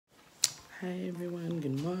Hi everyone,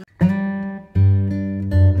 good morning.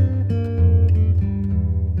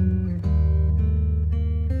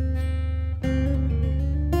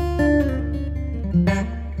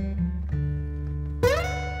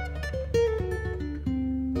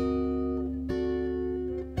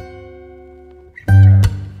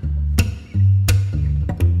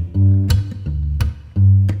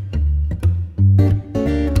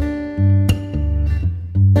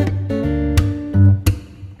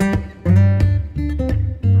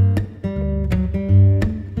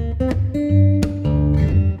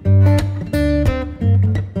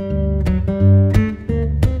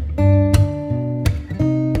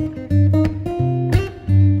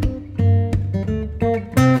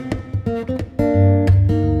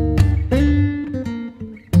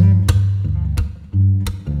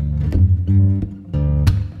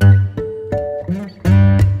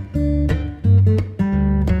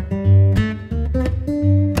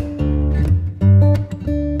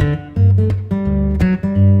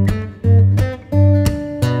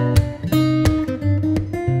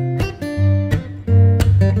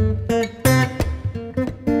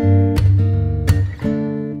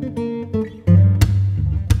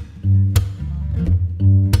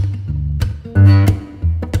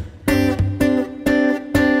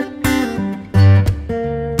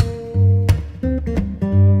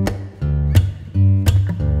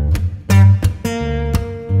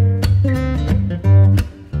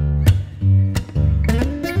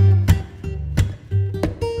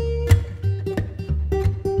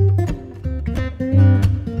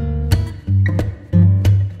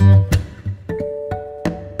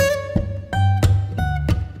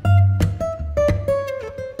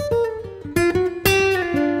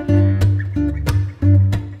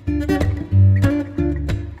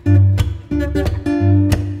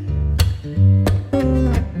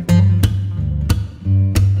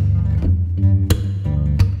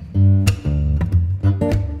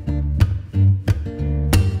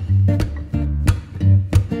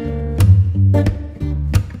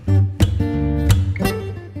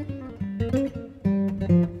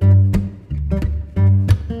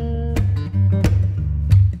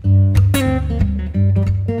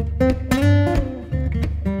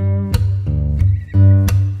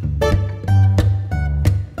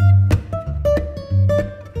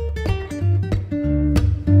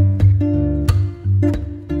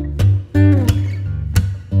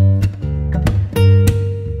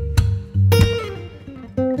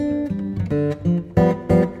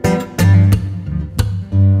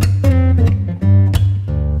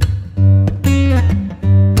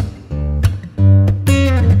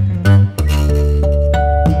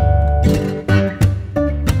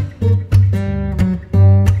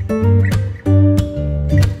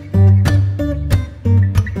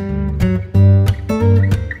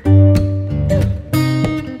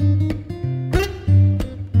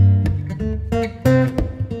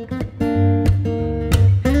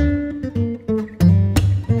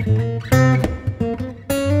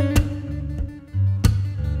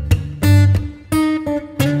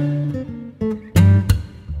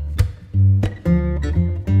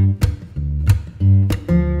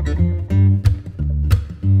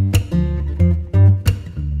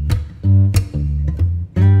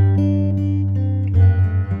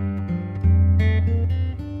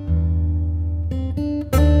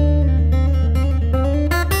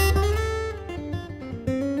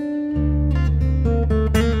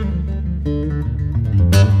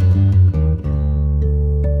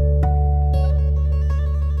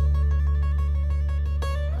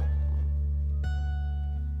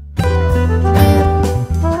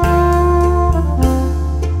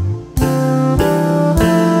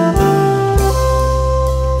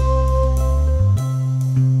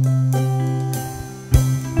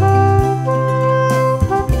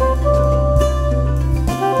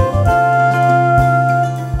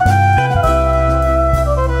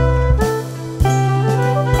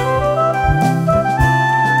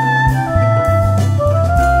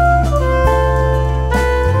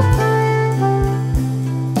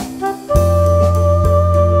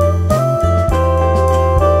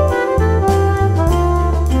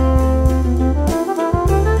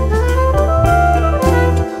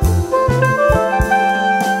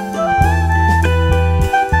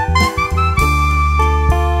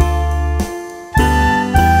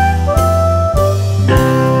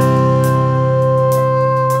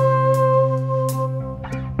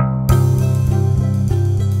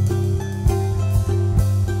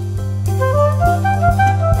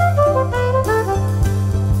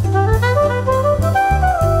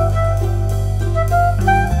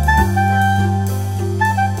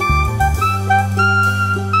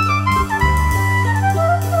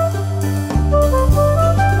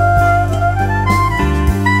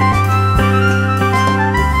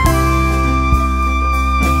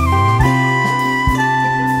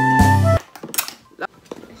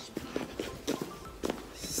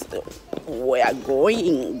 We are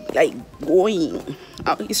going, like going.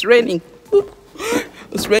 Oh, it's raining.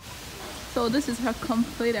 It's raining. So this is her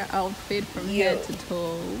complete outfit from head to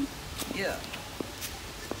toe. Yeah.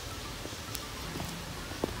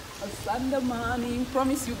 A Sunday morning.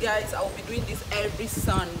 Promise you guys I will be doing this every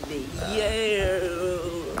Sunday.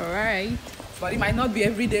 Yeah. Alright. But it might not be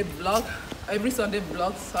everyday vlog, every Sunday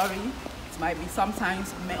vlog, sorry. It might be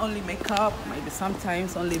sometimes only makeup, might be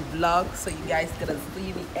sometimes only vlog, so you guys gonna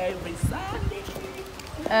see me every Sunday.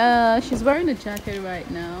 She's wearing a jacket right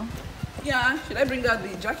now. Yeah, should I bring out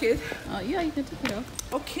the jacket? Yeah, you can take it off.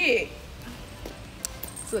 Okay.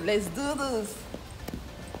 So let's do this.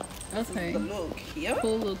 Okay. This is the look here.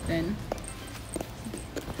 Cool look then.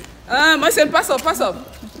 I said pass up, pass up.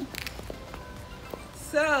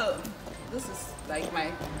 So this is like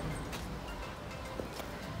my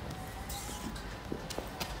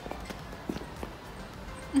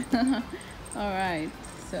Alright,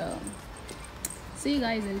 so see you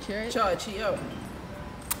guys in church. Church here.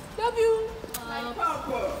 Love you.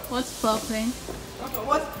 What's popping?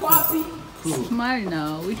 What's popping? Smile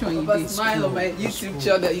now. Which one you But did? smile on my YouTube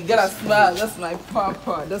channel. You gotta smile. That's my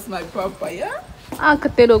papa. That's my papa, yeah? I'll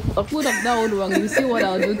put up that old one. You see what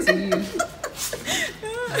I'll do to you.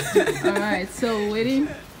 Alright, so waiting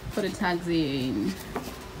for the taxi in.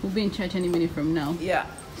 We'll be in church any minute from now. Yeah.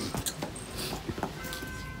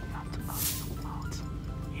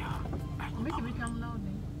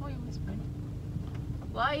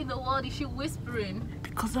 Why in the world is she whispering?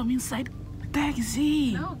 Because I'm inside the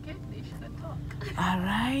taxi. No, get this. You can talk.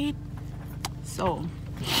 Alright. So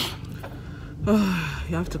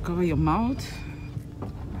you have to cover your mouth.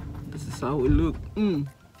 This is how we look.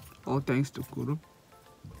 All thanks to Kuru.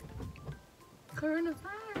 Coronavirus.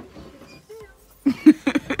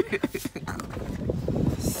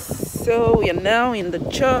 So we are now in the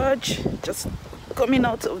church, just coming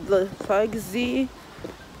out of the taxi.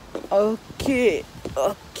 Okay.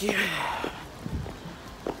 So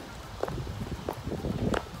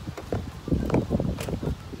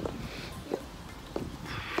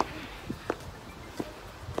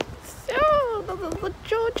this is the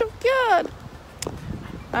church of God.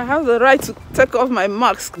 I have the right to take off my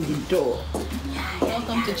mask at the door.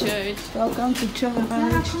 Welcome to church. Welcome to church.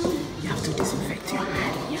 You have to disinfect your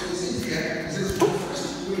hand.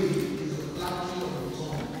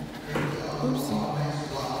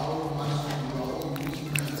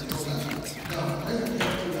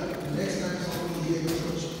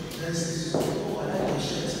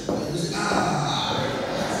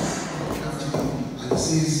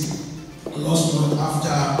 Lost one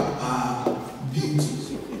after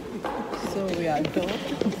beauty. So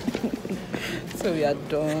we are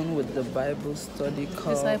done with the Bible study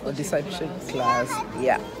course or discipleship class.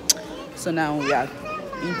 Yeah. So now we are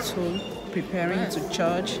preparing to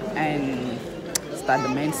church and start the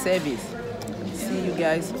main service. See you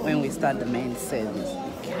guys when we start the main service.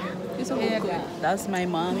 That's my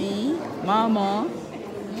mommy.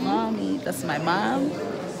 Mommy. That's my mom.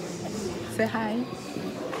 Say hi.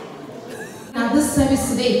 Now this service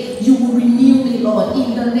today, you will renew me, Lord,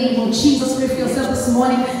 in the name of Jesus. Pray for yourself this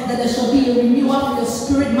morning that there shall be a renewal of your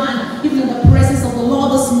spirit, man, even in the presence of the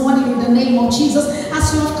Lord this morning in the name of Jesus.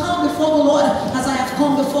 As you have come before the Lord, as I have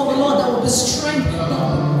come before the Lord, there will be strength.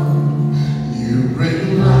 You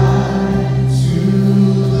bring light to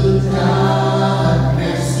the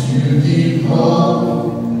darkness, you give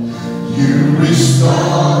hope, you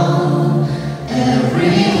restore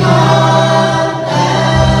every heart.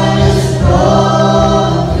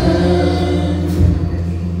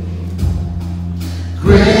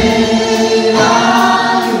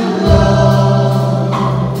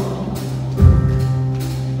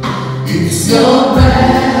 Your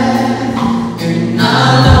breath in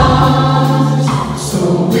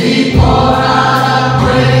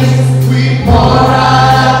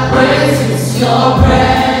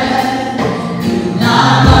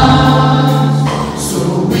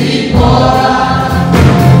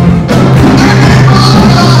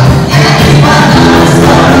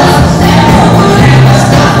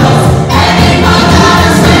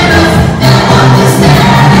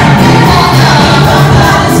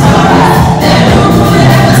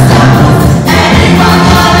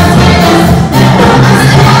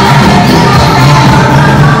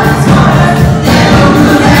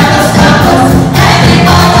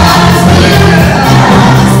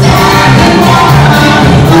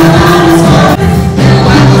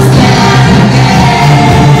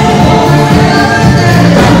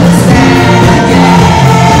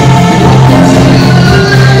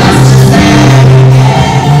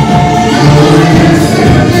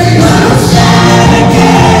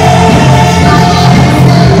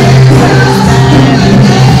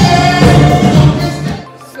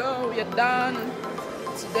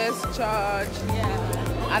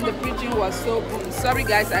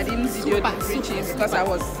because I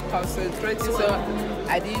was concentrating, so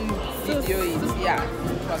I didn't video it. Yeah,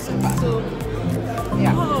 it was so fast. So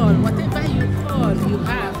Yeah. call whatever you call, you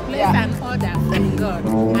have. Place an order from God,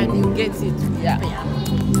 and you get it. Yeah.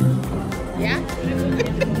 Yeah.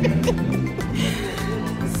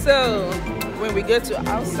 So when we get to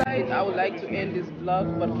outside, I would like to end this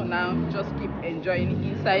vlog, but for now, just keep enjoying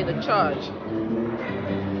inside the church.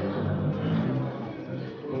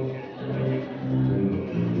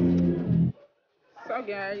 So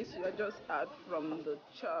guys, we are just out from the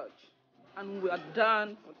church and we are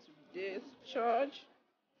done for today's church.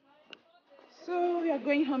 So we are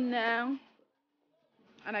going home now,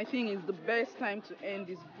 and I think it's the best time to end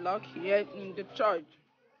this vlog here in the church.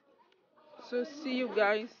 So see you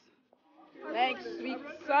guys next week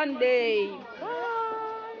Sunday.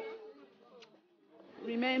 Bye.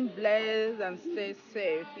 Remain blessed and stay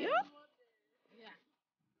safe. Yeah.